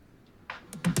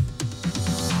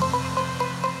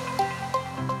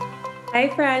Hi,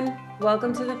 friend.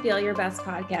 Welcome to the Feel Your Best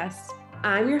podcast.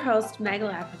 I'm your host, Meg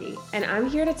Lafferty, and I'm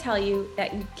here to tell you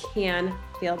that you can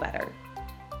feel better.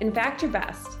 In fact, your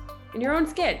best in your own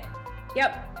skin.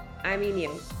 Yep, I mean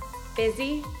you.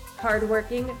 Busy,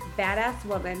 hardworking, badass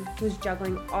woman who's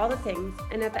juggling all the things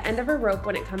and at the end of her rope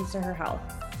when it comes to her health.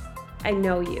 I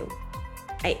know you.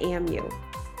 I am you.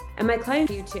 And my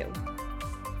clients you too.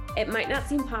 It might not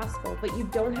seem possible, but you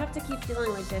don't have to keep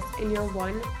feeling like this in your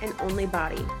one and only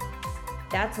body.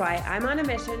 That's why I'm on a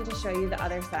mission to show you the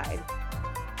other side.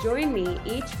 Join me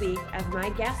each week as my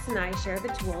guests and I share the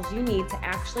tools you need to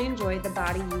actually enjoy the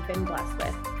body you've been blessed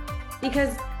with.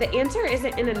 Because the answer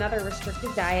isn't in another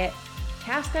restrictive diet,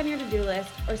 task on your to-do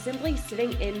list, or simply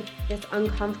sitting in this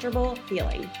uncomfortable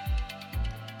feeling.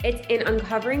 It's in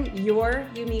uncovering your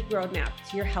unique roadmap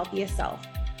to your healthiest self.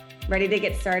 Ready to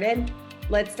get started?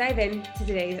 Let's dive into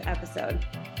today's episode.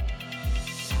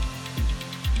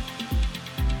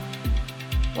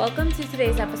 Welcome to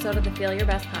today's episode of the Feel Your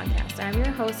Best podcast. I'm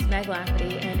your host, Meg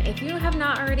Lafferty, and if you have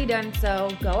not already done so,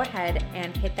 go ahead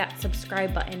and hit that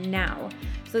subscribe button now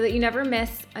so that you never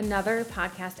miss another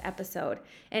podcast episode.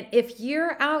 And if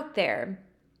you're out there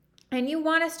and you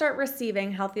want to start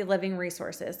receiving healthy living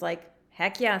resources, like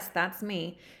heck yes, that's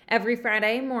me, every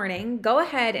Friday morning, go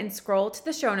ahead and scroll to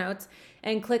the show notes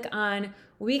and click on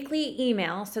weekly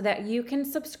email so that you can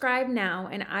subscribe now,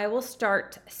 and I will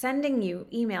start sending you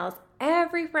emails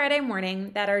every Friday morning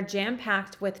that are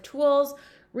jam-packed with tools,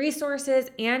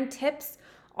 resources, and tips,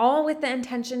 all with the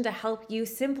intention to help you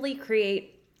simply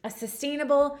create a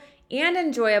sustainable and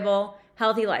enjoyable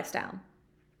healthy lifestyle.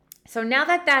 So now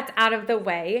that that's out of the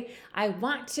way, I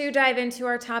want to dive into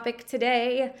our topic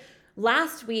today.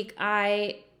 Last week,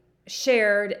 I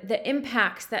shared the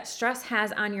impacts that stress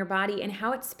has on your body and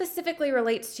how it specifically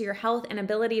relates to your health and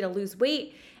ability to lose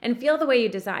weight and feel the way you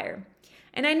desire.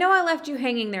 And I know I left you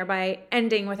hanging there by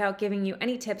ending without giving you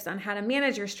any tips on how to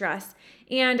manage your stress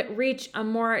and reach a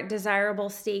more desirable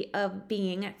state of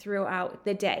being throughout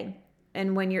the day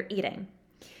and when you're eating.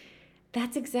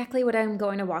 That's exactly what I'm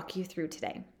going to walk you through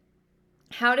today.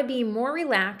 How to be more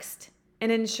relaxed and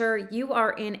ensure you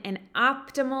are in an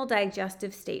optimal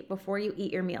digestive state before you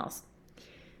eat your meals.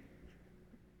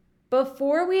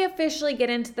 Before we officially get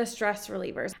into the stress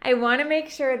relievers, I want to make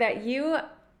sure that you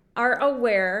are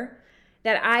aware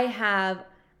that I have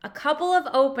a couple of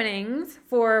openings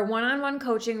for one-on-one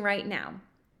coaching right now.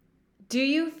 Do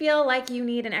you feel like you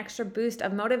need an extra boost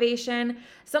of motivation,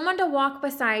 someone to walk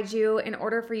beside you in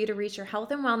order for you to reach your health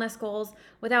and wellness goals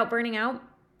without burning out?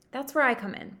 That's where I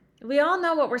come in. We all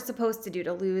know what we're supposed to do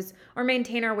to lose or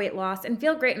maintain our weight loss and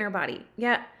feel great in our body,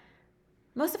 yet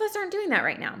most of us aren't doing that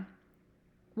right now.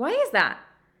 Why is that?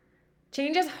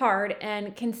 Change is hard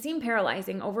and can seem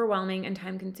paralyzing, overwhelming, and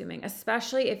time-consuming,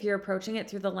 especially if you're approaching it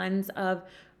through the lens of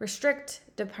restrict,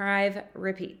 deprive,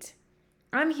 repeat.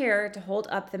 I'm here to hold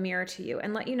up the mirror to you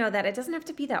and let you know that it doesn't have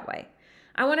to be that way.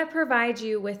 I want to provide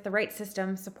you with the right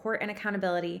system, support, and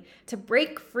accountability to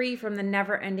break free from the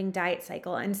never-ending diet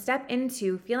cycle and step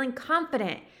into feeling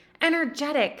confident,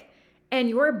 energetic, and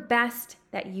your best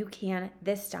that you can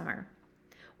this summer,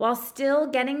 while still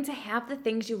getting to have the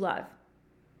things you love.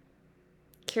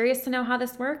 Curious to know how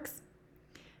this works?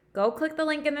 Go click the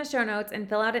link in the show notes and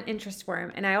fill out an interest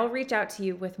form, and I'll reach out to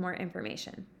you with more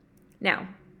information. Now,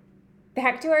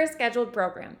 back to our scheduled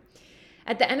program.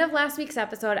 At the end of last week's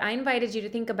episode, I invited you to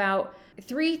think about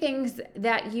 3 things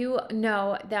that you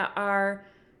know that are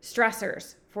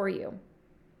stressors for you.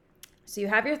 So you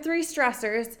have your 3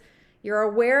 stressors. You're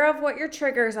aware of what your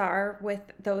triggers are with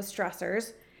those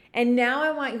stressors. And now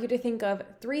I want you to think of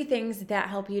 3 things that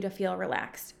help you to feel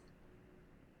relaxed.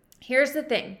 Here's the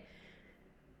thing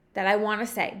that I want to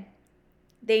say.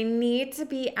 They need to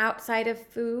be outside of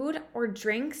food or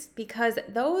drinks because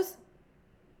those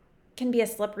can be a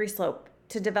slippery slope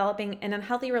to developing an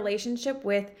unhealthy relationship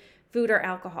with food or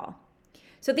alcohol.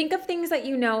 So think of things that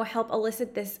you know help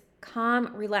elicit this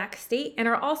calm, relaxed state and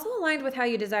are also aligned with how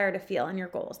you desire to feel and your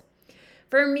goals.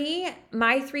 For me,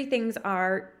 my 3 things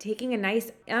are taking a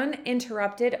nice,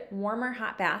 uninterrupted, warmer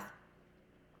hot bath,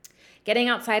 getting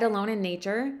outside alone in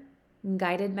nature, and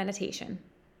guided meditation.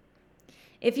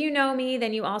 If you know me,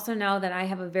 then you also know that I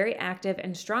have a very active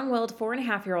and strong-willed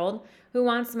 4.5-year-old who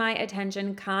wants my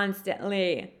attention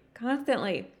constantly.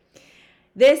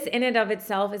 This in and of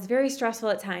itself is very stressful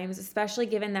at times, especially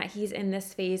given that he's in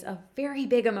this phase of very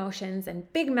big emotions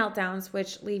and big meltdowns,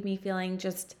 which leave me feeling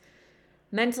just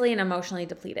mentally and emotionally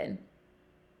depleted.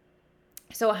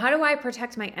 So how do I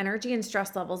protect my energy and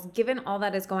stress levels given all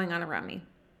that is going on around me?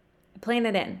 I plan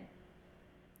it in.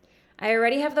 I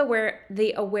already have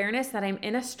the awareness that I'm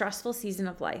in a stressful season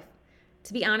of life.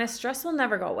 To be honest, stress will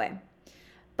never go away.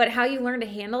 but how you learn to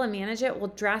handle and manage it will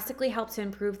drastically help to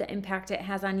improve the impact it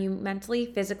has on you mentally,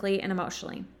 physically, and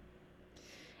emotionally.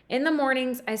 In the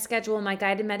mornings, I schedule my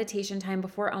guided meditation time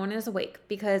before Owen is awake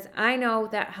because I know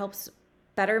that helps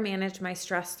better manage my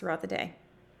stress throughout the day.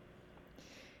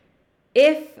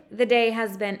 If the day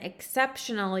has been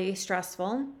exceptionally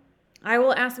stressful, I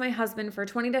will ask my husband for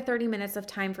 20 to 30 minutes of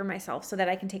time for myself so that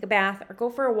I can take a bath or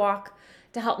go for a walk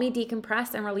to help me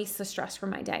decompress and release the stress from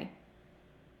my day.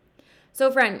 So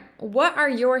friend, what are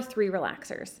your 3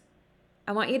 relaxers?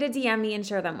 I want you to DM me and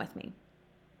share them with me.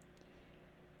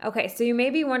 Okay, so you may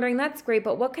be wondering, that's great,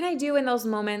 but what can I do in those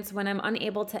moments when I'm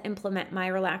unable to implement my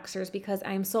relaxers because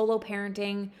I'm solo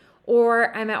parenting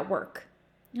or I'm at work?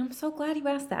 I'm so glad you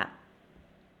asked that.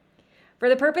 For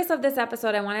the purpose of this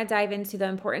episode, I want to dive into the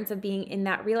importance of being in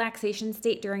that relaxation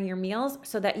state during your meals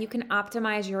so that you can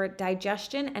optimize your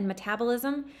digestion and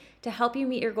metabolism to help you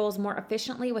meet your goals more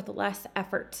efficiently with less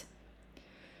effort.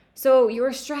 So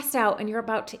you're stressed out and you're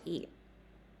about to eat.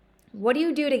 What do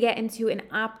you do to get into an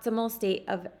optimal state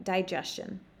of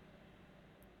digestion?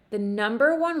 The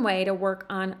number one way to work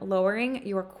on lowering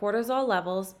your cortisol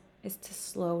levels is to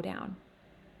slow down.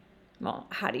 Well,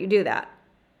 how do you do that?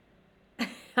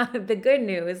 The good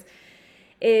news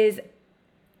is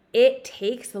it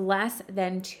takes less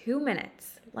than 2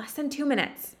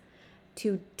 minutes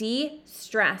to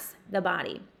de-stress the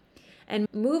body and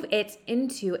move it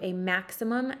into a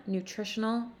maximum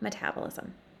nutritional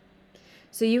metabolism.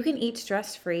 So you can eat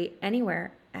stress-free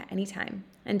anywhere at any time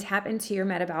and tap into your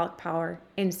metabolic power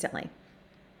instantly.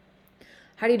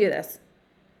 How do you do this?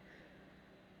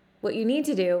 What you need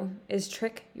to do is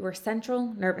trick your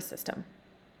central nervous system.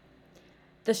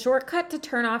 The shortcut to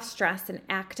turn off stress and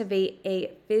activate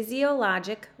a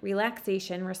physiologic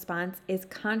relaxation response is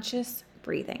conscious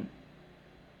breathing.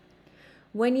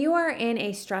 When you are in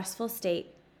a stressful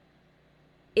state,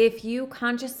 if you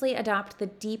consciously adopt the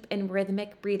deep and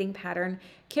rhythmic breathing pattern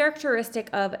characteristic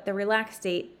of the relaxed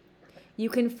state, you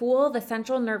can fool the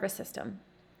central nervous system.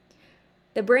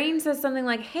 The brain says something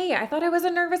like, "Hey, I thought I was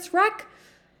a nervous wreck,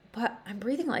 but I'm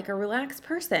breathing like a relaxed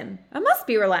person. I must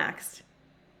be relaxed."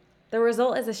 The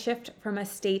result is a shift from a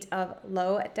state of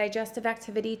low digestive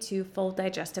activity to full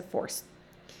digestive force.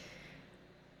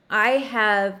 I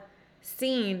have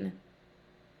seen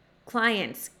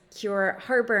clients cure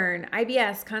heartburn,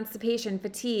 IBS, constipation,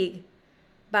 fatigue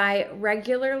by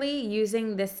regularly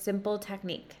using this simple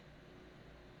technique.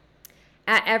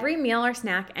 At every meal or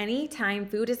snack, any time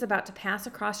food is about to pass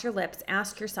across your lips,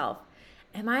 ask yourself,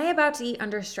 am I about to eat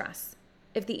under stress?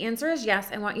 If the answer is yes,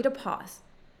 I want you to pause.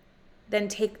 Then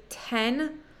take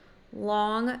 10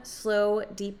 long, slow,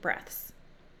 deep breaths.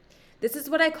 This is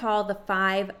what I call the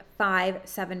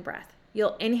 5-5-7 breath.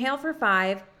 You'll inhale for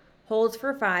 5, hold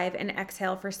for 5, and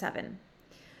exhale for 7.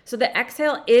 So the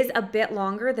exhale is a bit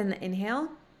longer than the inhale.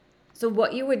 So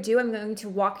what you would do, I'm going to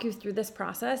walk you through this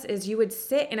process, is you would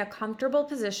sit in a comfortable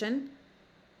position.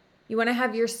 You want to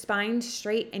have your spine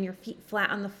straight and your feet flat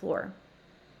on the floor.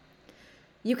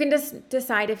 You can just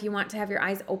decide if you want to have your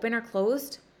eyes open or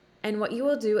closed. And what you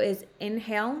will do is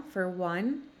inhale for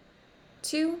 1,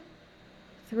 2,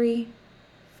 3,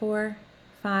 4,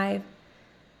 5,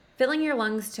 filling your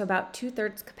lungs to about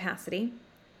 2/3 capacity.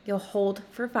 You'll hold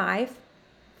for 5,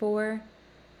 4,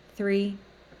 3,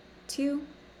 2,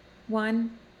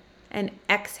 1, and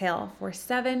exhale for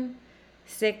 7,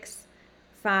 6,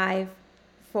 5,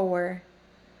 4,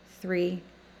 3,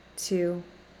 2,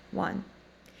 1.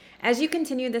 As you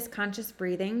continue this conscious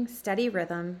breathing, steady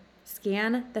rhythm,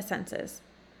 scan the senses.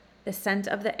 The scent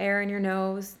of the air in your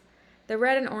nose, the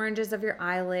red and oranges of your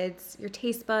eyelids, your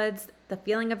taste buds, the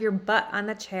feeling of your butt on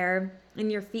the chair, and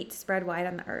your feet spread wide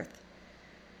on the earth.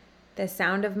 The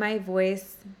sound of my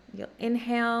voice, you'll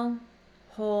inhale,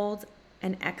 hold,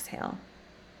 and exhale.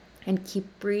 And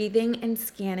keep breathing and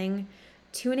scanning,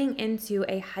 tuning into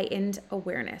a heightened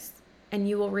awareness. And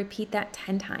you will repeat that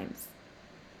 10 times.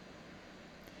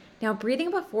 Now, breathing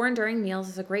before and during meals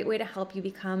is a great way to help you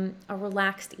become a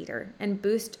relaxed eater and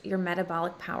boost your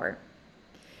metabolic power.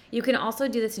 You can also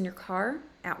do this in your car,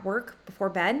 at work, before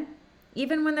bed,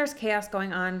 even when there's chaos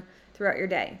going on throughout your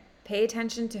day. Pay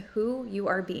attention to who you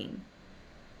are being.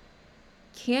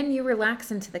 Can you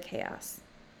relax into the chaos?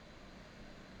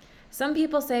 Some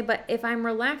people say, but if I'm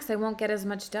relaxed, I won't get as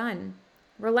much done.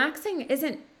 Relaxing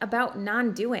isn't about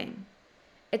non-doing.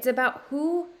 It's about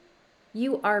who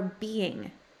you are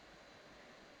being.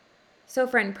 So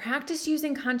friend, practice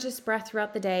using conscious breath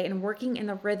throughout the day and working in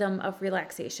the rhythm of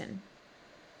relaxation.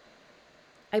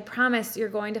 I promise you're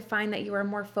going to find that you are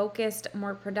more focused,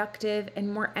 more productive,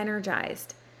 and more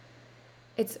energized.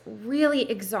 It's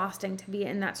really exhausting to be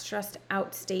in that stressed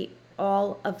out state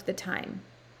all of the time.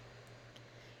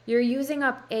 you're using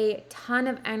up a ton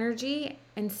of energy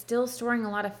and still storing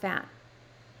a lot of fat.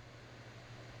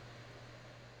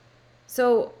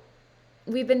 So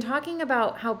we've been talking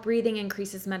about how breathing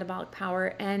increases metabolic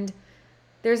power, and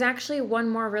there's actually one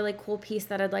more really cool piece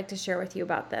that I'd like to share with you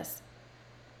about this.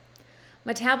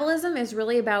 Metabolism is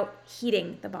really about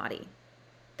heating the body.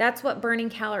 That's what burning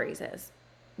calories is.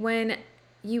 When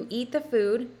you eat the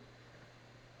foods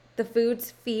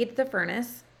feed the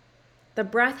furnace. The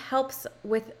breath helps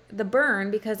with the burn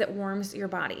because it warms your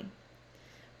body.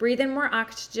 Breathe in more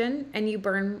oxygen and you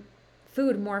burn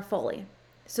food more fully.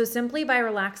 So simply by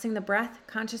relaxing the breath,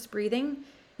 conscious breathing,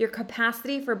 your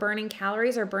capacity for burning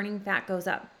calories or burning fat goes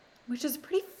up, which is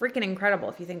pretty freaking incredible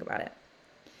if you think about it.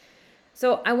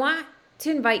 So I want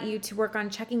to invite you to work on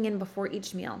checking in before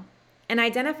each meal and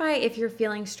identify if you're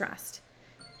feeling stressed.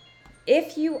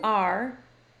 If you are,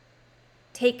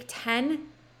 take 10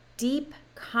 deep,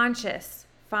 conscious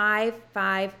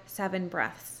 5-5-7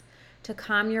 breaths to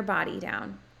calm your body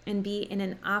down and be in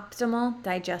an optimal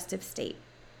digestive state.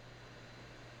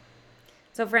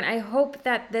 So friend, I hope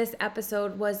that this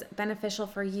episode was beneficial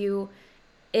for you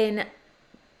in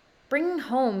bringing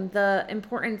home the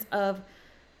importance of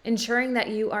ensuring that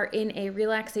you are in a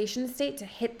relaxation state to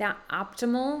hit that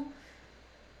optimal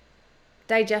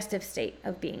digestive state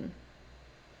of being.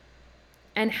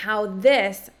 And how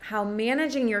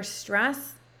managing your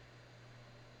stress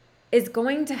is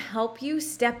going to help you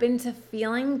step into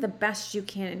feeling the best you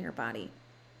can in your body.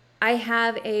 I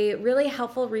have a really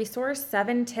helpful resource,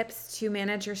 7 tips to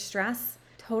manage your stress,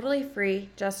 totally free,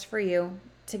 just for you,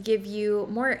 to give you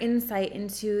more insight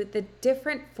into the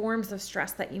different forms of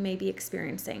stress that you may be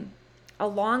experiencing,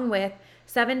 along with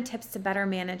 7 tips to better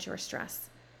manage your stress.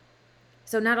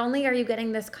 So not only are you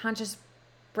getting this conscious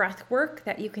breath work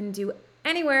that you can do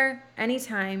anywhere,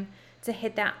 anytime to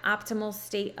hit that optimal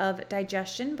state of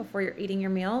digestion before you're eating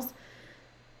your meals,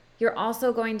 you're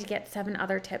also going to get 7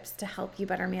 other tips to help you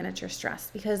better manage your stress,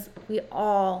 because we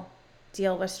all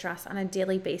deal with stress on a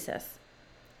daily basis.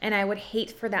 And I would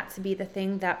hate for that to be the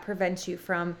thing that prevents you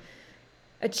from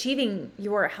achieving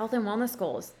your health and wellness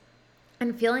goals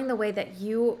and feeling the way that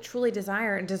you truly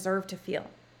desire and deserve to feel.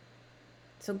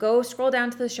 So go scroll down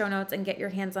to the show notes and get your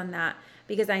hands on that,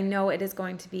 because I know it is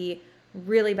going to be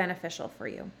really beneficial for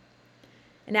you.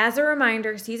 And as a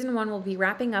reminder, season 1 will be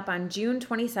wrapping up on June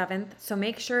 27th. So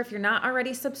make sure, if you're not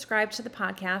already subscribed to the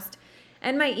podcast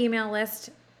and my email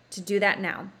list, to do that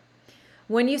now.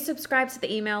 When you subscribe to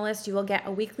the email list, you will get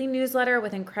a weekly newsletter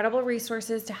with incredible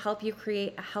resources to help you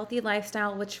create a healthy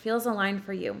lifestyle which feels aligned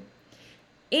for you.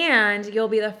 And you'll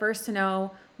be the first to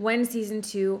know when season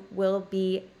 2 will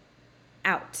be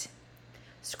out.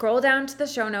 Scroll down to the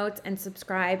show notes and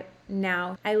subscribe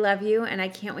now. I love you, and I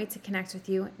can't wait to connect with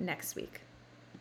you next week.